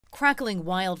Crackling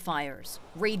wildfires,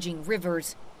 raging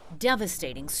rivers,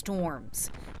 devastating storms.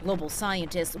 Global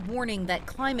scientists warning that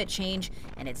climate change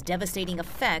and its devastating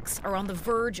effects are on the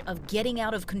verge of getting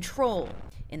out of control.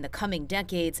 In the coming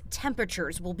decades,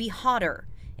 temperatures will be hotter,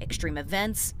 extreme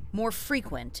events more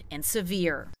frequent and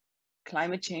severe.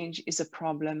 Climate change is a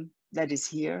problem that is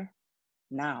here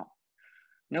now.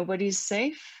 Nobody is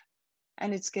safe,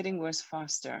 and it's getting worse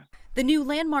faster. The new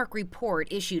landmark report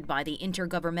issued by the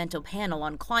Intergovernmental Panel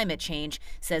on Climate Change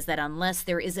says that unless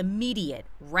there is immediate,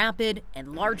 rapid,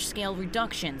 and large-scale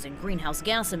reductions in greenhouse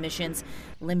gas emissions,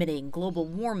 limiting global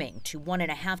warming to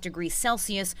 1.5 degrees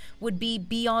Celsius would be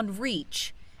beyond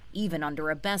reach. Even under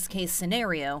a best-case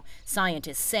scenario,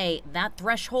 scientists say that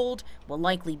threshold will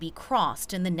likely be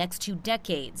crossed in the next 2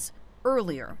 decades,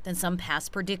 earlier than some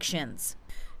past predictions.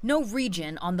 No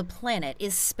region on the planet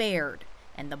is spared,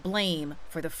 and the blame,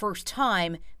 for the first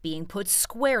time, being put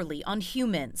squarely on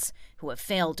humans, who have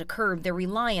failed to curb their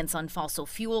reliance on fossil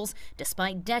fuels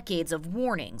despite decades of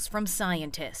warnings from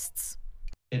scientists.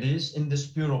 It is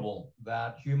indisputable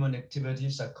that human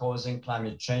activities are causing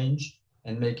climate change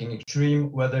and making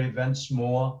extreme weather events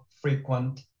more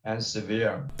frequent and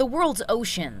severe. The world's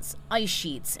oceans, ice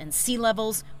sheets, and sea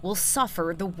levels will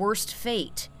suffer the worst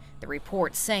fate. The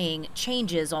report saying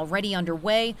changes already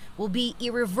underway will be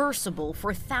irreversible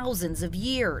for thousands of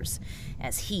years,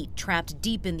 as heat trapped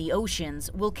deep in the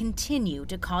oceans will continue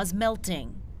to cause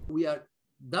melting. We are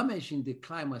damaging the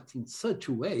climate in such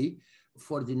a way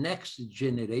for the next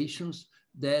generations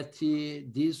that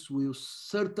this will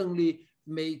certainly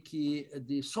make the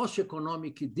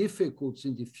socioeconomic difficulties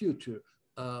in the future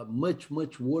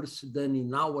much worse than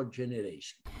in our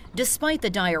generation. Despite the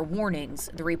dire warnings,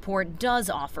 the report does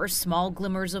offer small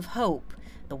glimmers of hope.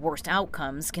 The worst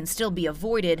outcomes can still be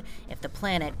avoided if the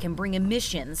planet can bring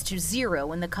emissions to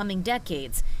zero in the coming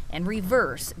decades and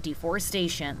reverse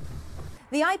deforestation.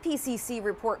 The IPCC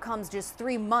report comes just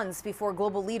 3 months before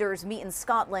global leaders meet in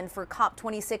Scotland for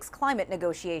COP26 climate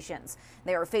negotiations.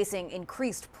 They are facing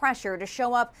increased pressure to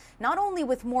show up not only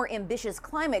with more ambitious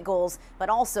climate goals, but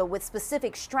also with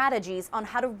specific strategies on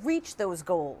how to reach those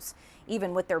goals.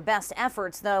 Even with their best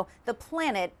efforts, though, the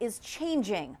planet is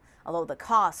changing, although the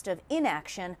cost of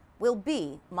inaction will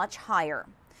be much higher.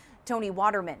 Tony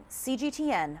Waterman,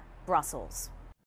 CGTN, Brussels.